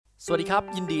สวัสดีครับ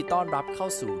ยินดีต้อนรับเข้า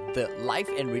สู่ The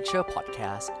Life Enricher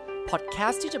Podcast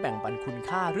ที่จะแบ่งปันคุณ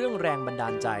ค่าเรื่องแรงบันดา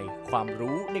ลใจความ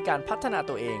รู้ในการพัฒนา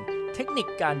ตัวเองเทคนิค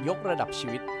การยกระดับชี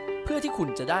วิตเพื่อที่คุณ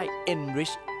จะได้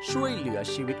enrich ช่วยเหลือ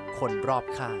ชีวิตคนรอบ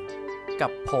ข้างกั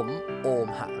บผมโอม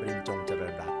หรินทร์จงเจริ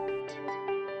ญรัตน์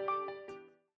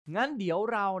งั้นเดี๋ยว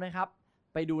เรานะครับ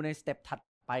ไปดูในสเต็ปถัด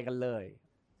ไปกันเลย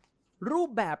รูป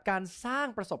แบบการสร้าง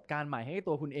ประสบการณ์ใหม่ให้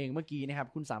ตัวคุณเองเมื่อกี้นะครับ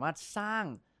คุณสามารถสร้าง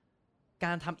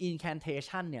การทำ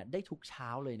incantation เนี่ยได้ทุกเช้า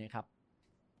เลยนะครับ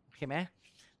โอเคไหม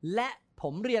และผ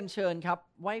มเรียนเชิญครับ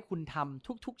ว่าให้คุณท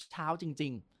ำทุกๆเช้าจริ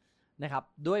งๆนะครับ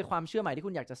ด้วยความเชื่อใหม่ที่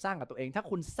คุณอยากจะสร้างกับตัวเองถ้า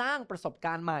คุณสร้างประสบก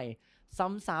ารณ์ใหม่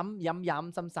ซ้ำๆย้ำ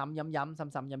ๆซ้ำๆย้ำๆ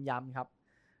ซ้ำๆย้ำๆครับ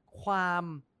ความ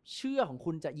เชื่อของ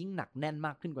คุณจะยิ่งหนักแน่นม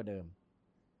ากขึ้นกว่าเดิม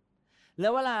แล้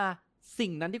วเวลาสิ่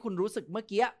งนั้นที่คุณรู้สึกเมื่อ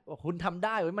กี้คุณทำไ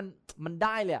ด้เว้ยมันไ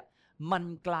ด้เลยมัน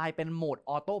กลายเป็นโหมด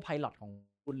ออโต้ไพลอตของ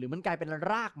คุณหรือมันกลายเป็น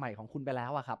รากใหม่ของคุณไปแล้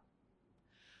วอะครับ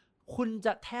คุณจ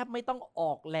ะแทบไม่ต้องอ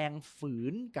อกแรงฝื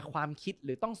นกับความคิดห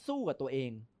รือต้องสู้กับตัวเอ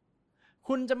ง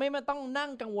คุณจะไม่มาต้องนั่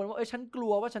งกังวลว่าฉันกลั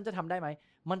วว่าฉันจะทำได้ไหม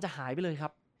มันจะหายไปเลยครั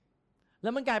บแล้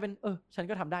วมันกลายเป็นฉัน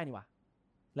ก็ทำได้นี่หว่า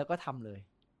แล้วก็ทำเลย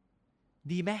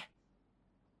ดีไหม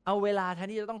เอาเวลาแทน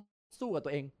ที่จะต้องสู้กับตั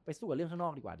วเองไปสู้กับเรื่องข้างนอ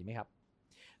กดีกว่าดีไหมครับ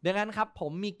ดังนั้นครับผ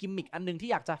มมีกิมมิคอันนึงที่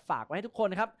อยากจะฝากไว้ให้ทุกคน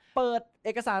นะครับเปิดเอ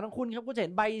กสารของคุณครับคุณจะเห็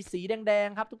นใบสีแดง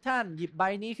ๆครับทุกท่านหยิบใบ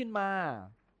นี้ขึ้นมา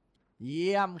เ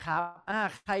ยี่ยมครับ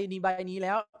ใครมีใบนี้แ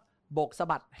ล้วโบกสะ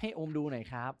บัดให้โอมดูหน่อย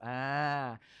ครับ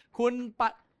คุณ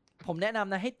ผมแนะน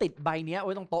ำนะให้ติดใบนี้ไ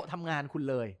ว้ตรงโต๊ะทำงานคุณ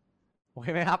เลยโอเค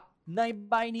ไหมครับใน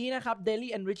ใบนี้นะครับ Daily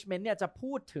Enrichment เนี่ยจะ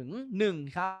พูดถึง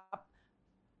1ครับ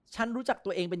ฉันรู้จักตั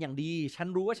วเองเป็นอย่างดีฉัน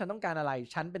รู้ว่าฉันต้องการอะไร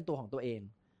ฉันเป็นตัวของตัวเอง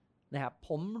นะครับผ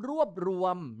มรวบรว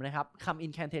มนะครับคำ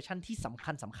incantation ที่สำ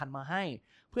คัญมาให้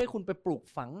เพื่อให้คุณไปปลูก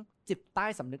ฝังจิตใต้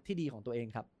สำนึกที่ดีของตัวเอง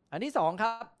ครับอันที่2ค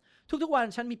รับทุกๆวัน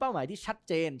ฉันมีเป้าหมายที่ชัด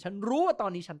เจนฉันรู้ว่าตอ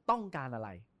นนี้ฉันต้องการอะไร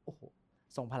โอ้โห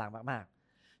ทรงพลังมาก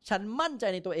ๆฉันมั่นใจ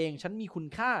ในตัวเองฉันมีคุณ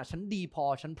ค่าฉันดีพอ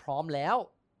ฉันพร้อมแล้ว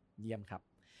เยี่ยมครับ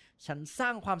ฉันสร้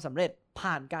างความสำเร็จ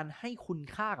ผ่านการให้คุณ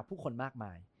ค่ากับผู้คนมากม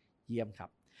ายเยี่ยมครับ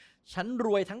ฉันร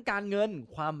วยทั้งการเงิน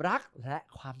ความรักและ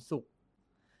ความสุข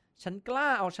ฉันกล้า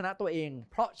เอาชนะตัวเอง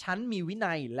เพราะฉันมีวิ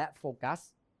นัยและโฟกัส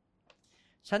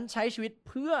ฉันใช้ชีวิต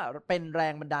เพื่อเป็นแร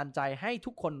งบันดาลใจให้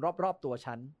ทุกคนรอบๆตัว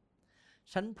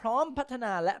ฉันพร้อมพัฒน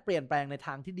าและเปลี่ยนแปลงในท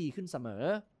างที่ดีขึ้นเสมอ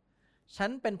ฉัน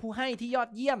เป็นผู้ให้ที่ยอด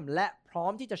เยี่ยมและพร้อ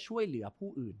มที่จะช่วยเหลือผู้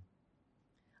อื่น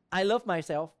I love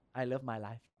myself I love my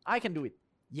life I can do it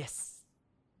yes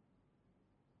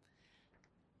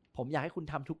ผมอยากให้คุณ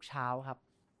ทำทุกเช้าครับ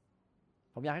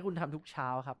ผมอยากให้คุณทำทุกเช้า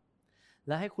ครับแ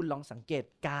ละให้คุณลองสังเกต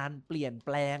การเปลี่ยนแป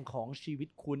ลงของชีวิต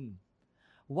คุณ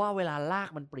ว่าเวลาลาก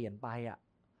มันเปลี่ยนไป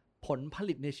ผลผ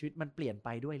ลิตในชีวิตมันเปลี่ยนไป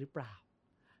ด้วยหรือเปล่า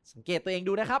สังเกตตัวเอง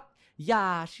ดูนะครับอย่า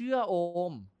เชื่อโอ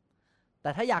มแต่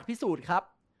ถ้าอยากพิสูจน์ครับ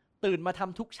ตื่นมาท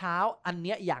ำทุกเช้าอันเ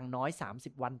นี้ยอย่างน้อย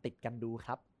30วันติดกันดูค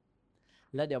รับ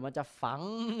แล้วเดี๋ยวมันจะฝัง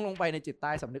ลงไปในจิตใ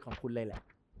ต้สำนึกของคุณเลยแหละ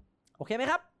โอเคไหม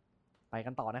ครับไปกั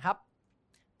นต่อนะครับ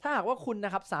ถ้าหากว่าคุณน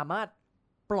ะครับสามารถ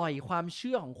ปล่อยความเ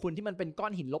ชื่อของคุณที่มันเป็นก้อ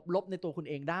นหินลบๆในตัวคุณ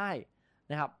เองได้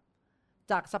นะครับ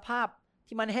จากสภาพ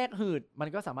ที่มันแหกหืดมัน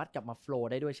ก็สามารถกลับมาโฟลว์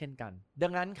ได้ด้วยเช่นกันดั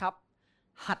งนั้นครับ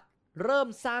หัดเริ่ม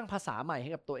สร้างภาษาใหม่ให้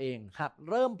กับตัวเองหัด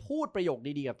เริ่มพูดประโยค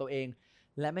ดีๆกับตัวเอง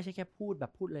และไม่ใช่แค่พูดแบ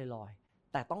บพูดลอย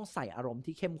ๆแต่ต้องใส่อารมณ์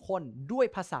ที่เข้มข้นด้วย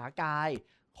ภาษากาย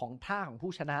ของท่าของ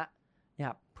ผู้ชนะนะค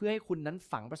รับเพื่อให้คุณนั้น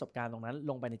ฝังประสบการณ์ตรงนั้น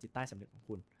ลงไปในจิตใต้สำนึกของ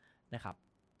คุณนะครับ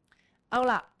เอา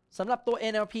ล่ะสำหรับตัว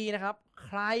NLP นะครับใค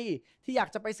รที่อยาก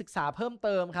จะไปศึกษาเพิ่มเ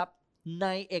ติมครับใน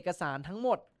เอกสารทั้งหม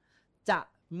ดจะ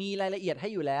มีรายละเอียดให้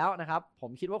อยู่แล้วนะครับผ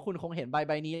มคิดว่าคุณคงเห็นใ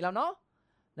บนี้แล้วเนาะ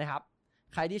นะครับ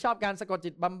ใครที่ชอบการสะกด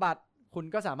จิตบำบัดคุณ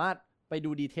ก็สามารถไปดู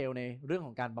ดีเทลในเรื่องข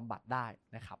องการบำบัดได้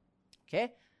นะครับโอเค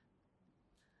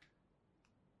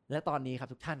และตอนนี้ครับ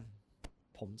ทุกท่าน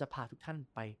ผมจะพาทุกท่าน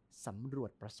ไปสำรว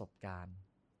จประสบการณ์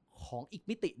ของอีก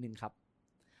มิติหนึ่งครับ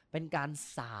เป็นการ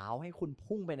สาวให้คุณ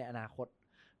พุ่งไปในอนาคต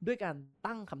ด้วยการ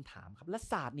ตั้งคำถามครับและ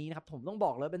ศาสตร์นี้นะครับผมต้องบ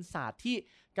อกเลยเป็นศาสตร์ที่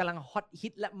กำลังฮอตฮิ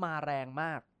ตและมาแรงม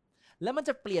ากและมันจ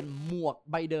ะเปลี่ยนหมวก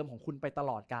ใบเดิมของคุณไปต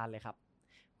ลอดกาลเลยครับ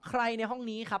ใครในห้อง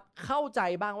นี้ครับเข้าใจ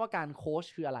บ้างว่าการโค้ช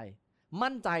คืออะไร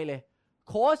มั่นใจเลย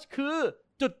โค้ชคือ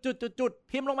จุด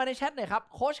พิมพ์ลงมาในแชทหน่อยครับ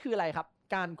โค้ชคืออะไรครับ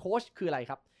การโค้ชคืออะไร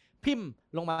ครับพิมพ์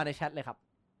ลงมาในแชทเลยครับ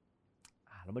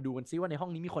เรามาดูกันซิว่าในห้อ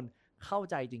งนี้มีคนเข้า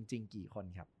ใจจริงๆกี่คน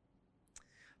ครับ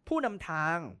ผู้นำทา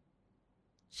ง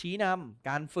ชี้นำ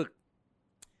การฝึก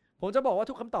ผมจะบอกว่า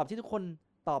ทุกคำตอบที่ทุกคน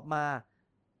ตอบมา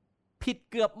ผิด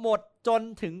เกือบหมดจน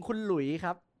ถึงคุณหลุยค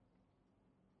รับ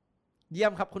เยี่ย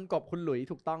มครับคุณกบคุณหลุย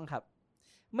ถูกต้องครับ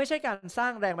ไม่ใช่การสร้า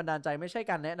งแรงบันดาลใจไม่ใช่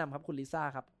การแนะนำครับคุณลิซ่า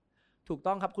ครับถูก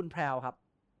ต้องครับคุณแพรวครับ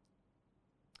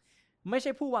ไม่ใ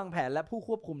ช่ผู้วางแผนและผู้ค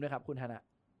วบคุมนะครับคุณธนะ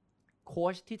โค้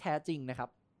ชที่แท้จริงนะครับ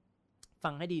ฟั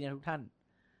งให้ดีนะทุกท่าน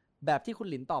แบบที่คุณ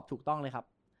หลินตอบถูกต้องเลยครับ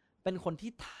เป็นคน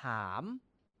ที่ถาม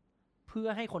เพื่อ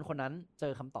ให้คนคนนั้นเจ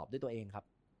อคำตอบด้วยตัวเองครับ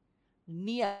เ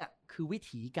นี่ยคือวิ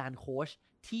ธีการโค้ช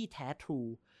ที่แท้ทรู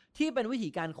ที่เป็นวิธี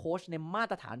การโค้ชในมา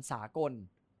ตรฐานสากล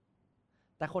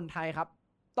แต่คนไทยครับ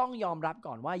ต้องยอมรับ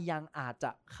ก่อนว่ายังอาจจ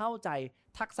ะเข้าใจ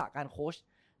ทักษะการโค้ช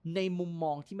ในมุมม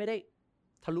องที่ไม่ได้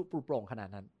ทะลุปลุกโปร่งขนาด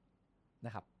นั้นน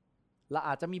ะครับเราอ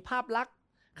าจจะมีภาพลักษณ์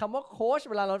คำว่าโค้ช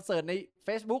เวลาเราเสิร์ชใน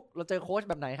Facebook เราเจอโค้ช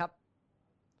แบบไหนครับ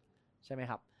ใช่ไหม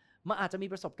ครับมันอาจจะมี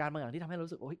ประสบการณ์บางอย่างที่ทำให้เรา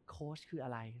รู้สึกโอ้ยโค้ชคืออะ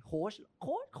ไรโค้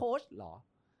ชหรอ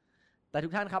แต่ทุ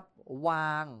กท่านครับว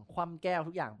างความแก้ว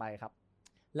ทุกอย่างไปครับ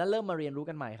แล้วเริ่มมาเรียนรู้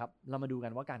กันใหม่ครับเรามาดูกั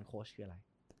นว่าการโค้ชคืออะไร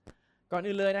ก่อน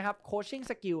อื่นเลยนะครับโคชชิ่ง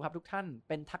สกิลครับทุกท่านเ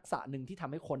ป็นทักษะหนึ่งที่ท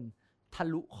ำให้คนทะ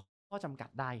ลุข้อจำกัด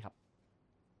ได้ครับ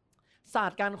ศาส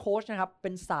ตร์การโค้ชนะครับเป็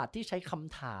นศาสตร์ที่ใช้ค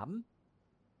ำถาม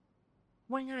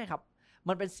ว่าง่ายครับ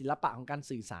มันเป็นศิลปะของการ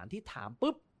สื่อสารที่ถาม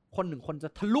ปุ๊บคนหนึ่งคนจะ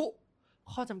ทะลุ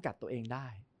ข้อจำกัดตัวเองได้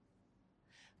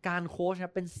การโค้ชน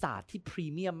ะเป็นศาสตร์ที่พรี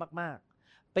เมียมมาก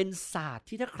ๆเป็นศาสตร์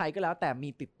ที่ถ้าใครก็แล้วแต่มี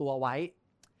ติดตัวไว้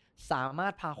สามาร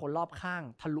ถพาคนรอบข้าง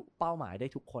ทะลุเป้าหมายได้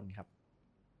ทุกคนครับ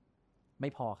ไม่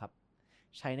พอครับ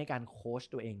ใช้ในการโค้ช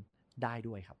ตัวเองได้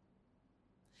ด้วยครับ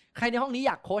ใครในห้องนี้อ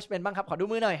ยากโค้ชเป็นบ้างครับขอดู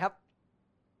มือหน่อยครับ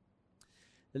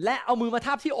และเอามือมาท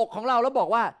าบที่อกของเราแล้วบอก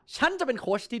ว่าฉันจะเป็นโ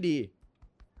ค้ชที่ดี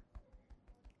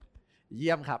เ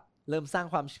ยี่ยมครับเริ่มสร้าง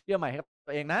ความเชื่อใหม่ให้กับ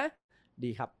ตัวเองนะ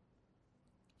ดีครับ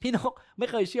พี่นกไม่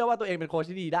เคยเชื่อว่าตัวเองเป็นโค้ช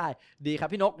ที่ดีได้ดีครับ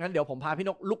พี่นกงั้นเดี๋ยวผมพาพี่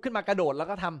นกลุกขึ้นมากระโดดแล้ว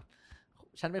ก็ท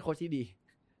ำฉันเป็นโค้ชที่ดี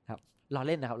ครับรอเ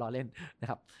ล่นนะครับรอเล่นนะ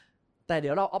ครับแต่เดี๋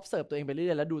ยวเรา observe ตัวเองไปเรื่อ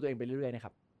ยๆแล้วดูตัวเองไปเรื่อยๆนะค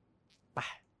รับไป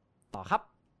ต่อครับ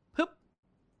ปึ๊บ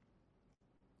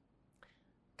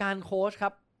การโค้ชครั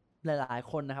บหลาย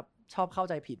ๆคนนะครับชอบเข้า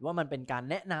ใจผิดว่ามันเป็นการ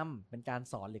แนะนำเป็นการ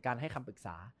สอนหรือการให้คำปรึกษ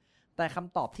าแต่ค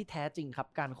ำตอบที่แท้จริงครับ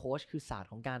การโค้ชคือศาสตร์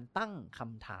ของการตั้งค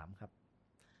ำถามครับ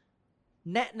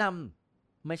แนะน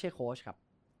ำไม่ใช่โค้ชครับ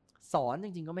สอนจ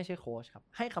ริงๆก็ไม่ใช่โค้ชครับ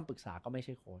ให้คำปรึกษาก็ไม่ใ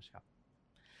ช่โค้ชครับ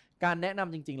การแนะน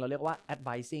ำจริงๆเราเรียกว่า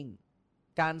advising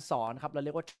การสอนครับเราเ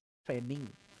รียกว่า training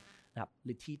นะครับห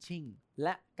รือ teaching แล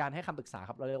ะการให้คำปรึกษาค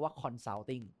รับเราเรียกว่า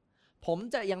consulting ผม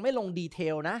จะยังไม่ลงดีเท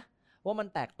ลนะว่ามัน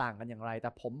แตกต่างกันอย่างไรแต่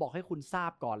ผมบอกให้คุณทรา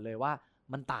บก่อนเลยว่า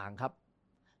มันต่างครับ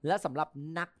และสำหรับ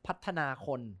นักพัฒนาค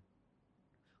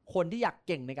นที่อยากเ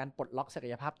ก่งในการปลดล็อกศัก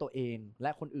ยภาพตัวเองแล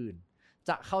ะคนอื่น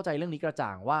จะเข้าใจเรื่องนี้กระจ่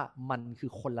างว่ามันคื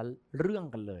อคนละเรื่อง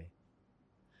กันเลย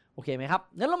โอเคไหมครับ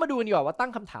งั้นเรามาดูกันดีกว่าว่าตั้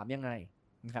งคำถามยังไง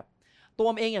นะครับตัว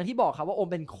ผมเองอย่างที่บอกครับว่าโอม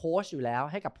เป็นโค้ชอยู่แล้ว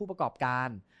ให้กับผู้ประกอบการ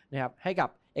นะครับให้กับ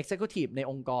Executive ใน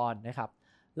องค์กรนะครับ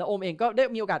แล้วโอมเองก็ได้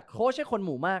มีโอกาสโค้ชให้คนห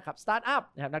มู่มากครับสตาร์ทอัพ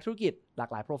นะครับนักธุรกิจหลาก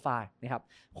หลายโปรไฟล์นะครับ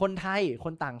คนไทยค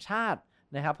นต่างชาติ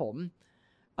นะครับผม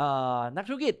นัก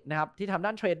ธุรกิจนะครับที่ทำด้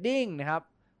านเทรดดิ้งนะครับ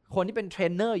คนที่เป็นเทร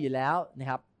นเนอร์อยู่แล้วนะ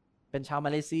ครับเป็นชาวมา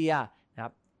เลเซียนะครั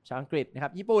บชาวอังกฤษนะครั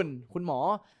บญี่ปุ่นคุณหมอ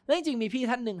และจริงๆมีพี่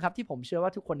ท่านหนึ่งครับที่ผมเชื่อว่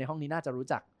าทุกคนในห้องนี้น่าจะรู้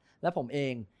จักและผมเอ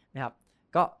งนะครับ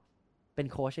ก็เป็น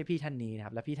โค้ชให้พี่ท่านนี้นะค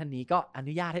รับและพี่ท่านนี้ก็อ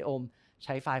นุญาตให้โอมใ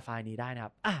ช้ไฟล์นี้ได้นะครั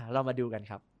บเรามาดูกัน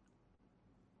ครับ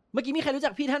เมื่อกี้มีใครรู้จั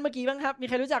กพี่ท่านเมื่อกี้บ้างครับมี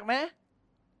ใครรู้จักไหม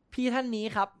พี่ท่านนี้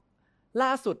ครับล่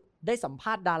าสุดได้สัมภ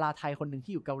าษณ์ดาราไทยคนหนึ่ง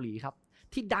ที่อยู่เกาหลีครับ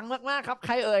ที่ดังมากๆครับใค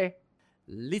รเอ่ย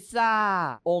ลิซ่า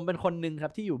โอมเป็นคนหนึ่งครั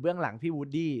บที่อยู่เบื้องหลังพี่วูด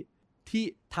ดี้ที่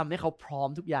ทำให้เขาพร้อม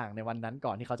ทุกอย่างในวันนั้นก่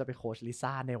อนที่เขาจะไปโค้ชลิ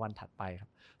ซ่าในวันถัดไปครับ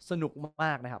สนุกม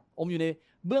ากนะครับโอมอยู่ใน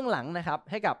เบื้องหลังนะครับ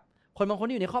ให้กับคนบางคน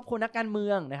ที่อยู่ในครอบครัวนักการเมื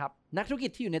องนะครับนักธุรกิ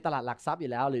จที่อยู่ในตลาดหลักทรัพย์อยู่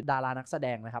แล้วหรือดารานักแสด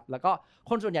งนะครับแล้วก็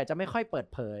คนส่วนใหญ่จะไม่ค่อยเปิด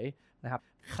เผยนะครับ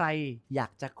ใครอยา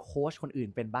กจะโค้ชคนอื่น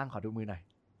เป็นบ้างขอดูมือหน่อย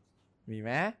มีไห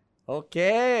มโอเค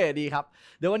ดีครับ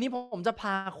เดี๋ยววันนี้ผมจะพ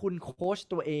าคุณโค้ช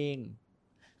ตัวเอง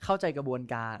เข้าใจกระบวน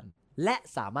การและ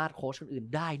สามารถโค้ชคนอื่น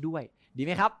ได้ด้วยดีไห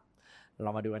มครับเร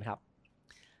ามาดูกันครับ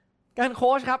การโ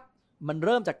ค้ชครับมันเ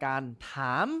ริ่มจากการถ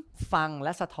ามฟังแล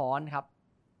ะสะท้อนครับ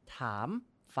ถาม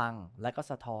ฟังและก็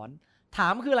สะท้อนถา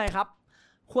มคืออะไรครับ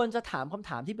ควรจะถามคำ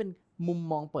ถามที่เป็นมุม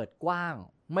มองเปิดกว้าง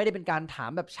ไม่ได้เป็นการถา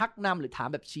มแบบชักนำหรือถาม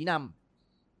แบบชี้น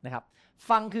ำนะครับ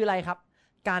ฟังคืออะไรครับ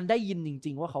การได้ยินจ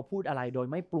ริงๆว่าเขาพูดอะไรโดย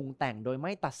ไม่ปรุงแต่งโดยไ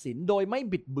ม่ตัดสินโดยไม่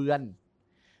บิดเบือน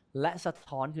และสะ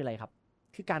ท้อนคืออะไรครับ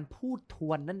คือการพูดท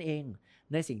วนนั่นเอง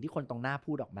ในสิ่งที่คนตรงหน้า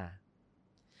พูดออกมา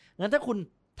งั้นถ้าคุณ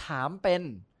ถามเป็น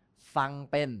ฟัง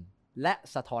เป็นและ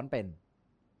สะท้อนเป็น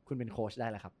คุณเป็นโค้ชได้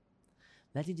แล้วครับ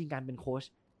และจริงๆการเป็นโค้ช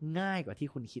ง่ายกว่าที่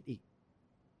คุณคิดอีก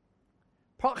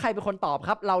เพราะใครเป็นคนตอบค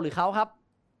รับเราหรือเขาครับ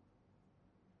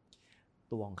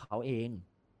ตัวของเขาเอง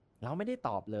เราไม่ได้ต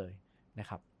อบเลยนะ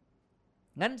ครับ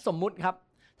งั้นสมมุติครับ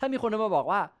ถ้ามีคนมาบอก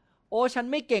ว่าโอ้ฉัน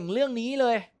ไม่เก่งเรื่องนี้เล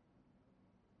ย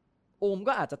โอม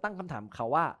ก็อาจจะตั้งคำถามเขา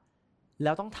ว่าแ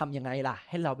ล้วต้องทำยังไงล่ะ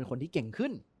ให้เราเป็นคนที่เก่งขึ้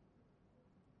น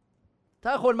ถ้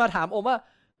าคนมาถามโอมว่า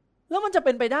แล้วมันจะเ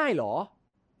ป็นไปได้หรอ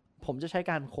ผมจะใช้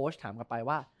การโค้ชถามกลับไป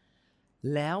ว่า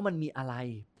แล้วมันมีอะไร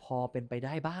พอเป็นไปไ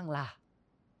ด้บ้างล่ะ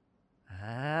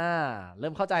เริ่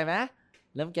มเข้าใจไหม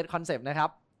เริ่มเก็ตคอนเซปต์นะครับ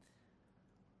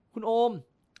คุณโอม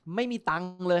ไม่มีตัง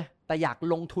ค์เลยแต่อยาก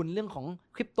ลงทุนเรื่องของ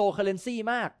คริปโตเคอเรนซี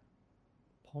มาก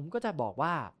ผมก็จะบอกว่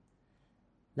า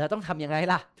แล้วต้องทำยังไง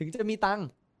ล่ะถึงจะมีตังค์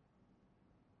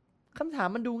คำถาม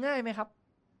มันดูง่ายไหมครับ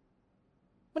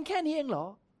มันแค่นี้เองเหรอ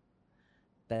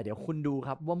แต่เดี๋ยวคุณดูค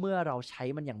รับว่าเมื่อเราใช้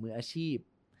มันอย่างมืออาชีพ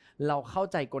เราเข้า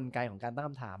ใจกลไกของการตั้งค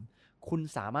ำถามคุณ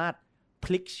สามารถพ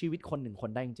ลิกชีวิตคนหนึ่งคน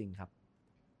ได้จริงๆครับ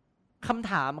คำ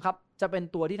ถามครับจะเป็น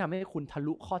ตัวที่ทำให้คุณทะ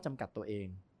ลุข้อจำกัดตัวเอง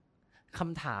ค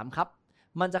ำถามครับ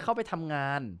มันจะเข้าไปทำงา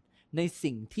นใน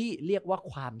สิ่งที่เรียกว่า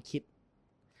ความคิด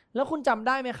แล้วคุณจำไ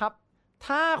ด้ไหมครับ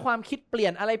ถ้าความคิดเปลี่ย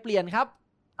นอะไรเปลี่ยนครับ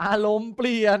อารมณ์เป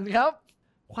ลี่ยนครับ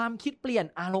ความคิดเปลี่ยน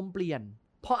อารมณ์เปลี่ยน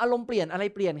พออารมณ์เปลี่ยนอะไร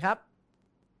เปลี่ยนครับ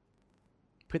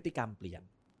พฤติกรรมเปลี่ยน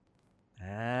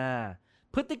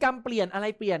พฤติกรรมเปลี่ยนอะไร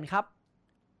เปลี่ยนครับ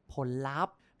ผลลัพ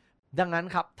ธ์ดังนั้น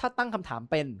ครับถ้าตั้งคำถาม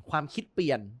เป็นความคิดเป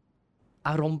ลี่ยนอ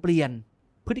ารมณ์เปลี่ยน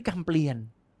พฤติกรรมเปลี่ยน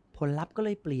ผลลัพธ์ก็เล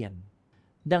ยเปลี่ยน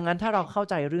ดังนั้นถ้าเราเข้า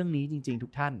ใจเรื่องนี้จริงๆทุ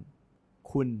กท่าน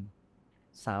คุณ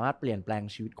สามารถเปลี่ยนแปลง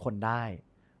ชีวิตคนได้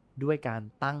ด้วยการ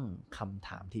ตั้งคำถ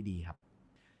ามที่ดีครับ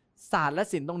ศาสตร์และ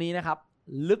ศิลป์ตรงนี้นะครับ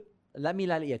ลึกและมี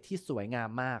รายละเอียดที่สวยงาม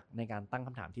มากในการตั้งค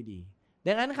ำถามที่ดี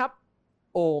ดังนั้นครับ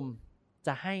โอมจ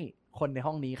ะให้คนใน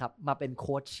ห้องนี้ครับมาเป็นโ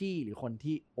ค้ชชี่หรือคน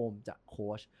ที่โอมจะโค้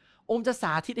ชโอมจะส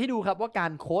าธิตให้ดูครับว่ากา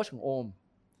รโค้ชของโอม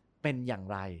เป็นอย่าง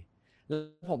ไรแล้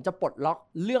วผมจะปลดล็อก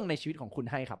เรื่องในชีวิตของคุณ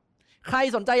ให้ครับใคร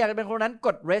สนใจอยากจะเป็นคนนั้นก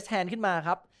ด raise hand ขึ้นมาค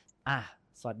รับ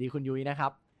สวัสดีคุณยุ้ยนะครั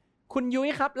บคุณยุ้ย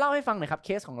ครับเล่าให้ฟังหน่อยครับเค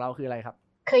สของเราคืออะไรครับ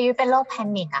คือยุ้ยเป็นโรคแพ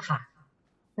นิคอะค่ะ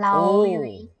แล้ว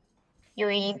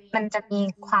ยุ้ยมันจะมี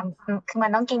ความคือมั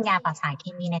นต้องกินยาปรับสารเค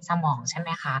มีในสมองใช่ไหม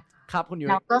คะครับคุณยุ้ย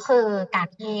แล้วก็คือการ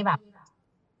ที่แบบ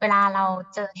เวลาเรา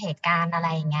เจอเหตุการณ์อะไร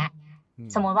อย่างเงี้ย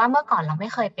สมมติว่าเมื่อก่อนเราไม่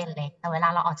เคยเป็นเลยแต่เวลา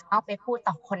เราออกจากห้องไปพูด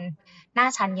ต่อคนหน้า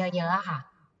ชั้นเยอะๆอะค่ะ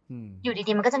อยู่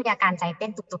ดีๆมันก็จะมีอาการใจเต้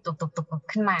นตุบๆๆ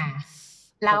ๆขึ้นมา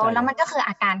แล้วมันก็คือ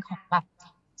อาการของแบบ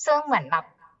ซึ่งเหมือนแบบ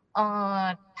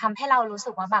ทำให้เรารู้สึ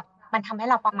กว่าแบบมันทำให้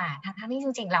เราประมาททั้งที่จ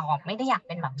ริงๆเราไม่ได้อยากเ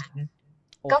ป็นแบบนั้น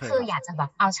ก็คืออยากจะแบ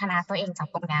บเอาชนะตัวเองจาก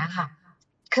ตรงนี้ค่ะ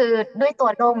คือด้วยตัว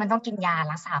โรคมันต้องกินยา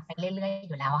รักษาไปเรื่อยๆอ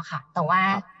ยู่แล้วอะค่ะแต่ว่า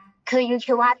คือยู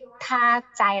คิดว่าถ้า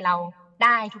ใจเราไ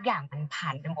ด้ทุกอย่างมันผ่า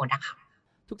นไปหมดอะค่ะ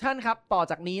ทุกท่านครับต่อ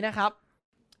จากนี้นะครับ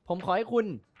ผมขอให้คุณ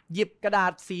หยิบกระดา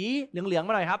ษสีเหลืองๆม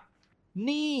าหน่อยครับ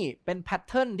นี่เป็นแพทเ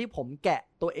ทิร์นที่ผมแกะ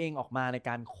ตัวเองออกมาในก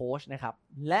ารโค้ชนะครับ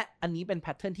และอันนี้เป็นแพ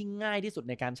ทเทิร์นที่ง่ายที่สุด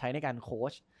ในการใช้ในการโค้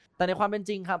ชแต่ในความเป็น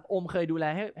จริงครับโอมเคยดูแล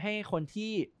ให้คน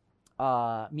ที่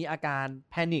มีอาการ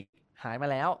แพนิคหายมา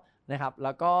แล้วนะครับแ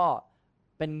ล้วก็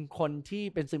เป็นคนที่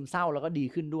เป็นซึมเศร้าแล้วก็ดี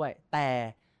ขึ้นด้วยแต่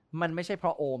มันไม่ใช่เพร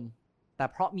าะโอมแต่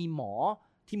เพราะมีหมอ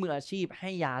ที่มืออาชีพให้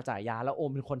ยาจ่ายยาแล้วโอ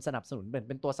มเป็นคนสนับสนุน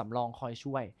เป็นตัวสำรองคอย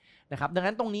ช่วยนะครับดัง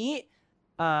นั้นตรงนี้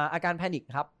อาการแพนิค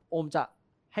ครับโอมจะ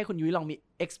ให้คุณยุ้ยลองมี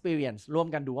experience ร่วม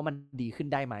กันดูว่ามันดีขึ้น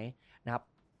ได้ไหมนะครับ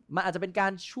มันอาจจะเป็นกา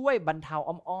รช่วยบรรเทา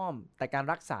อ้อมๆแต่การ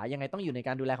รักษายังไงต้องอยู่ในก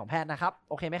ารดูแลของแพทย์นะครับ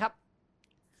โอเคไหมครับ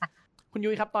คุณ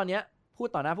ยุ้ยครับตอนนี้พูด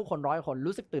ต่อหน้าผู้คน100 คน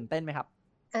รู้สึกตื่นเต้นไหมครับ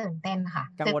ตื่นเต้นค่ะ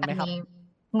กังวลไหมครับ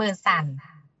มือสั่น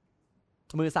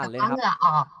เลยนะครับเหงื่ออ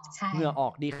อกใช่เหงื่อออ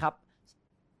กดีครับ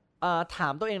ถา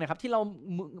มตัวเองหน่อยครับที่เรา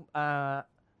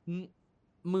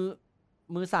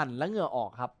มือสั่นและเหงื่อออก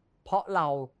ครับเพราะเรา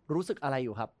รู้สึกอะไรอ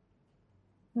ยู่ครับ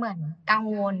เหมือนกัง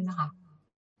วลค่ะ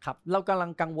ครับเรากำลั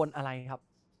งกังวลอะไรครับ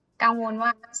กังวลว่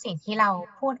าสิ่งที่เรา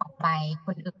พูดออกไปค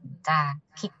นอื่นจะ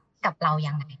คิดกับเรา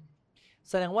ยังไง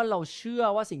แสดงว่าเราเชื่อ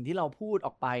ว่าสิ่งที่เราพูดอ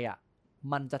อกไป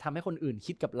มันจะทำให้คนอื่น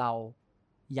คิดกับเรา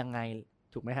ยังไง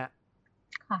ถูกไหมฮะ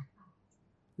ค่ะ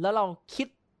แล้วเราคิด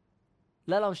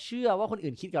แล้วเราเชื่อว่าคน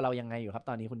อื่นคิดกับเรายังไงอยู่ครับ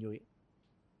ตอนนี้คุณยุ้ย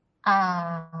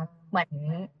เหมือน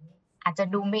อาจจะ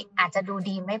ดู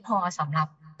ดีไม่พอสำหรับ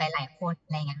หลายๆคนอ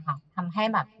ะไรเงี้ยค่ะทำให้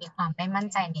แบบมีความไม่มั่น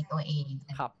ใจในตัวเอง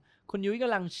ครับคุณยุ้ยก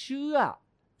ำลังเชื่อ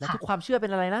และทุกความเชื่อเป็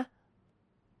นอะไรนะ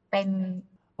เป็น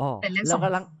เรื่องเรา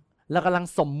กำลัง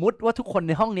สมมุติว่าทุกคนใ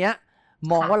นห้องเนี้ย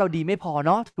มองว่าเราดีไม่พอเ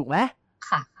นาะถูกไหม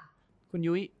ค่ะคุณ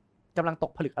ยุ้ยกำลังต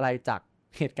กผลึกอะไรจาก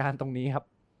เหตุการณ์ตรงนี้ครับ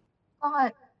ก็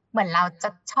เหมือนเราจะ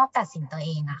ชอบตัดสินตัวเอ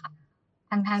งอะค่ะ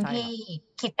ทั้งที่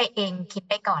คิดไปเองคิด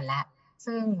ไปก่อนแล้ว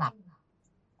ซึ่งแบบ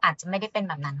อาจจะไม่ได้เป็น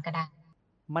แบบนั้นก็ได้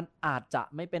มันอาจจะ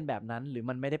ไม่เป็นแบบนั้นหรือ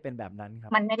มันไม่ได้เป็นแบบนั้นครั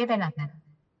บมันไม่ได้เป็นแบบนั้น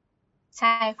ใ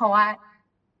ช่เพราะว่า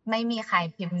ไม่มีใคร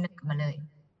พิมพ์1มาเลย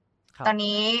ตอน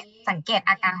นี้สังเกต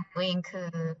อาการของตัวเองคือ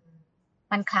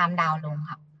มันคลามดาวลง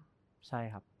ค่ะใช่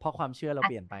ครับเพราะความเชื่อเรา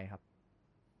เปลี่ยนไปครับ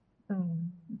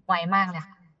ไวมากเลย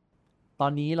ค่ะตอ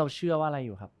นนี้เราเชื่อว่าอะไรอ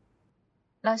ยู่ครับ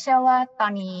เราเชื่อว่าตอ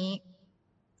นนี้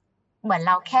เหมือนเ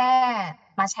ราแค่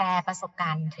มาแชร์ประสบกา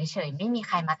รณ์เฉยๆไม่มีใ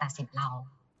ครมาตัดสินเรา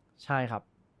ใช่ครับ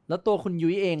แล้วตัวคุณ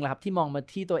ยุ้ยเองล่ะครับที่มองมา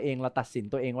ที่ตัวเองเราตัดสิน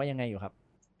ตัวเองว่ายังไงอยู่ครับ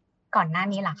ก่อนหน้า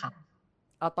นี้ล่ะครับ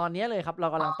เอาตอนนี้เลยครับเรา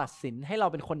กำลังตัดสินให้เรา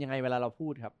เป็นคนยังไงเวลาเราพู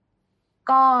ดครับ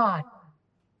ก็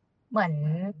เหมือน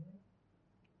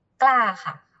กล้า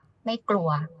ค่ะไม่กลัว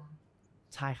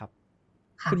ใช่ครับ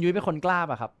คุณยุ้ยเป็นคนกล้า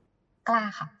ป่ะครับกล้า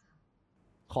ค่ะ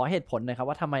ขอเหตุผลหน่อยครับ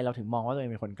ว่าทำไมเราถึงมองว่าตัวเอ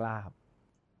งเป็นคนกล้าครับ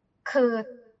คือ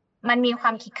มันมีคว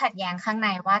ามคิดขัดแย้งข้างใน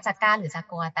ว่าจะกล้าหรือจะ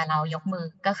กลัวแต่เรายกมือ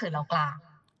ก็คือเรากล้า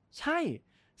ใช่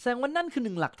แสดงว่านั่นคือห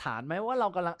นึ่งหลักฐานไหมว่าเรา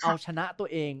กำลังเอาชนะตัว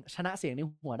เองชนะเสียงใน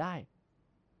หัวได้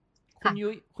คุณ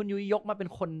ยุ้ยยกมาเป็น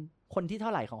คนที่เท่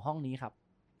าไหร่ของห้องนี้ครับ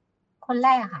คนแร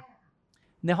กค่ะ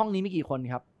ในห้องนี้มีกี่คน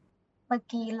ครับเมื่อ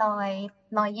กี้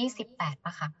128ป่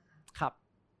ะคะครับ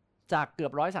จากเกือ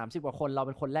บ130กว่าคนเราเ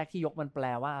ป็นคนแรกที่ยกมันแปล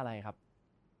ว่าอะไรครับ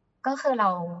ก็คือเรา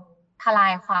ทลา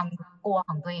ยความกลัวข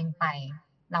องตัวเองไป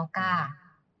เรากล้า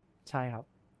ใช่ครับ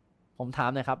ผมถาม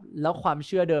หน่อยครับแล้วความเ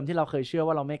ชื่อเดิมที่เราเคยเชื่อ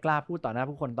ว่าเราไม่กล้าพูดต่อหน้า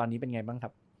ผู้คนตอนนี้เป็นไงบ้างครั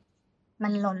บมั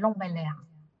นลดลงไปเลยค่ะ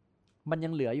มันยั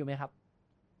งเหลืออยู่ไหมครับ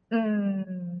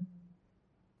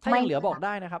ถ้ายังเหลือบอกไ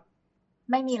ด้นะครับ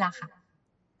ไม่มีละค่ะ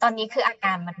ตอนนี้คืออาก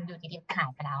ารมันอยู่ดีๆหาย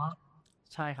ไปแล้ว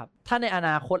ใช่ครับถ้าในอน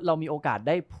าคตเรามีโอกาสไ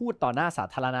ด้พูดต่อหน้าสา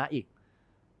ธารณะอีก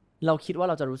เราคิดว่า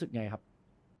เราจะรู้สึกไงครับ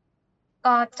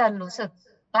ก็จะรู้สึก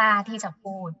กล้าที่จะ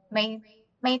พูดไ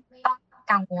ม่ต้อง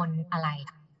กังวลอะไร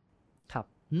ครับ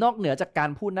นอกเหนือจากการ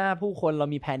พูดหน้าผู้คนเรา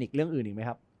มีแพนิคเรื่องอื่นอีกไหม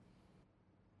ครับ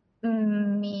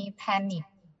มีแพนิค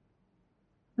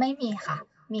ไม่มีค่ะ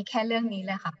มีแค่เรื่องนี้เ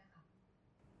ลยค่ะ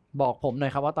บอกผมหน่อ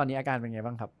ยครับว่าตอนนี้อาการเป็นไง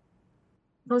บ้างครับ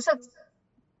รู้สึก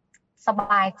สบ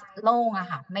ายโล่งอะ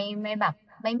ค่ะไม่แบบ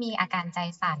ไม่มีอาการใจ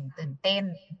สั่นตื่นเต้น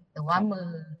หรือว่า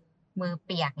มือเ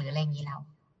ปียกหรืออะไรอย่างนี้แล้ว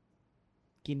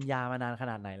กินยามานานข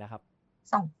นาดไหนแล้วครับ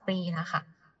2 ปีแล้วค่ะ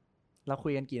เราคุ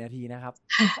ยกันกี่นาทีนะครับ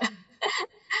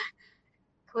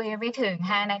คุยไม่ถึง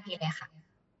5 นาทีเลยค่ะ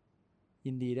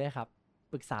ยินดีด้วยครับ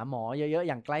ปรึกษาหมอเยอะๆ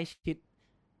อย่างใกล้ชิด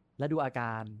และดูอาก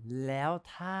ารแล้ว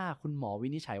ถ้าคุณหมอวิ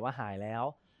นิจฉัยว่าหายแล้ว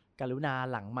กรุณา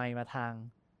หลังไมค์มาทาง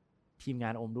ทีมงา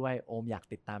นโอมด้วยโอมอยาก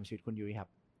ติดตามชีวิตคุณยุ้ยครับ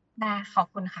ได้ขอบ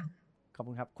คุณค่ะขอบ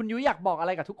คุณครับคุณยุ้ยอยากบอกอะไ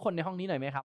รกับทุกคนในห้องนี้หน่อยไหม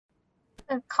ครับ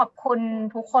ขอบคุณ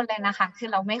ทุกคนเลยนะคะคือ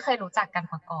เราไม่เคยรู้จักกัน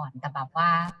มาก่อนแต่แบบว่า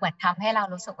เหมือนทำให้เรา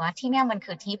รู้สึกว่าที่เนี่ยมัน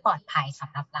คือที่ปลอดภัยส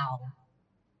ำหรับเรา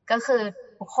ก็คือ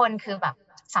ทุกคนคือแบบ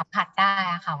สัมผัสได้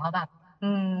อะค่ะว่าแบบ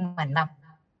เหมือนแบบ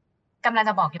กำลัง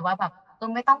จะบอกอยู่ว่าแบบ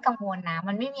ไม่ต้องกังวลนะ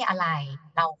มันไม่มีอะไร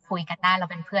เราคุยกันได้เรา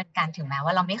เป็นเพื่อนกันถึงแม้ว่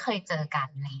าเราไม่เคยเจอกัน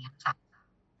อะไรอย่างเงี้ยค่ะ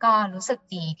ก็รู้สึก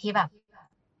ดีที่แบบ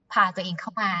พาตัวเองเข้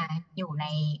ามาอยู่ใน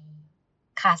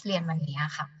คลาสเรียนวันนี้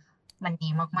ค่ะมันดี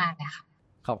มากๆเลยค่ะ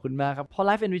ขอบคุณมากครับเพราะ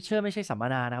Life Enricher ไม่ใช่สัมม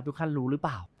นานะครับทุกท่านรู้หรือเป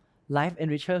ล่า Life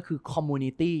Enricher คือ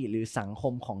Community หรือสังค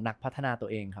มของนักพัฒนาตัว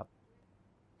เองครับ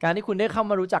การที่คุณได้เข้า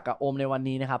มารู้จักกับโอมในวัน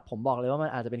นี้นะครับผมบอกเลยว่ามัน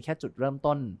อาจจะเป็นแค่จุดเริ่ม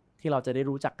ต้นที่เราจะได้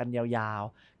รู้จักกันยาว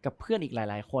ๆกับเพื่อนอีกห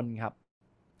ลายๆคนครับ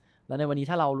แล้วในวันนี้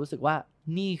ถ้าเรารู้สึกว่า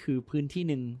นี่คือพื้นที่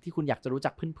หนึ่งที่คุณอยากจะรู้จั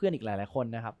กเพื่อนๆอีกหลายๆคน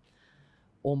นะครับ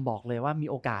โอมบอกเลยว่ามี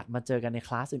โอกาสมาเจอกันในค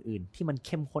ลาสอื่นๆที่มันเ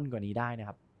ข้มข้นกว่านี้ได้นะค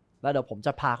รับแล้วเดี๋ยวผมจ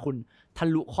ะพาคุณทะ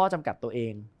ลุข้อจำกัดตัวเอ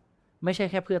งไม่ใช่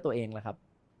แค่เพื่อตัวเองแล้วครับ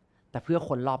แต่เพื่อค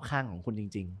นรอบข้างของคุณจ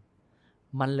ริง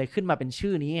ๆมันเลยขึ้นมาเป็น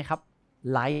ชื่อนี้ครับ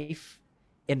Life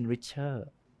Enricher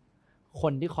ค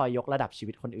นที่คอยยกระดับชี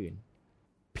วิตคนอื่น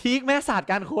พีคแม่ศาสตร์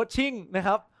การโคชชิ่งนะค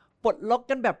รับปลดล็อก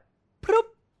กันแบบพรึบ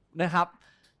นะครับ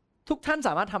ทุกท่านส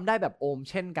ามารถทำได้แบบโอม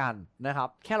เช่นกันนะครับ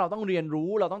แค่เราต้องเรียนรู้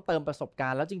เราต้องเติมประสบกา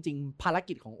รณ์แล้วจริงๆภาร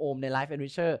กิจของโอมใน Life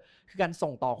Enricher คือการส่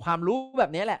งต่อความรู้แบ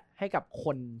บนี้แหละให้กับค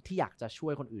นที่อยากจะช่ว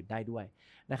ยคนอื่นได้ด้วย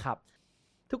นะครับ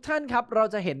ทุกท่านครับเรา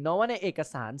จะเห็นเนาะว่าในเอก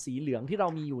สารสีเหลืองที่เรา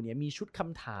มีอยู่เนี่ยมีชุดค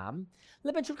ำถามและ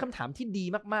เป็นชุดคำถามที่ดี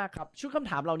มากๆครับชุดคำ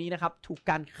ถามเหล่านี้นะครับถูก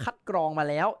การคัดกรองมา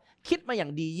แล้วคิดมาอย่า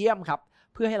งดีเยี่ยมครับ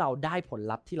เพื่อให้เราได้ผล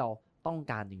ลัพธ์ที่เราต้อง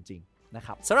การจริงๆนะค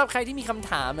รับสำหรับใครที่มีคำ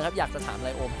ถามนะครับอยากจะถามอะไร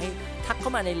โอมให้ทักเข้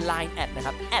ามาใน Line แอดนะค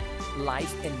รับ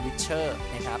 @lifeenricher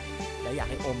นะครับแล้วอยาก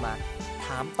ให้โอมมาถ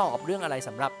ามตอบเรื่องอะไรส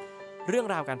ำหรับเรื่อง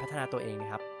ราวการพัฒนาตัวเองน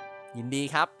ะครับยินดี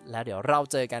ครับแล้วเดี๋ยวเรา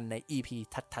เจอกันใน EP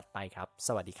ถัดๆไปครับ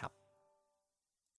สวัสดีครับ